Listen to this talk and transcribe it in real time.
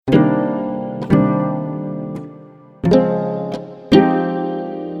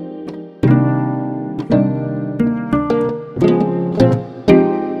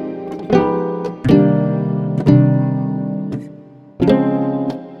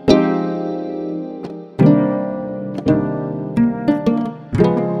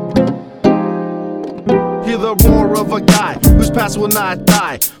of a guy whose past will not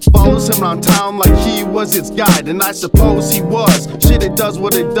die. Follows him around town like he was its guide, and I suppose he was. Shit, it does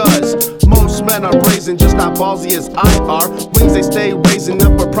what it does. Most men are brazen, just not ballsy as I are. Wings they stay raising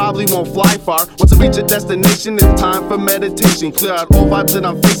up, but probably won't fly far. Once I reach a destination, it's time for meditation. Clear out all vibes that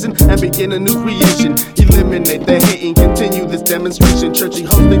I'm facing and begin a new creation. Eliminate the hating, continue this demonstration. Churchy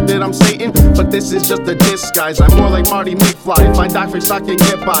hoes think that I'm Satan, but this is just a disguise. I'm more like Marty McFly. Find doctors I can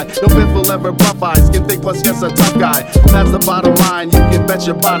get by. No Biff will ever bluff eyes. Can think plus yes a tough guy. That's the bottom line. You can bet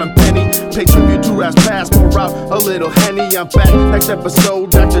your bottom penny. Pay tribute to Ras Pass, more out a little Henny. I'm back next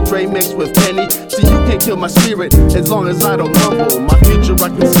episode. Dr. Dre mixed with Penny. See, you can't kill my spirit as long as I don't mumble. My future I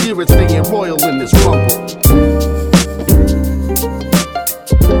can steer it, staying royal in this rumble.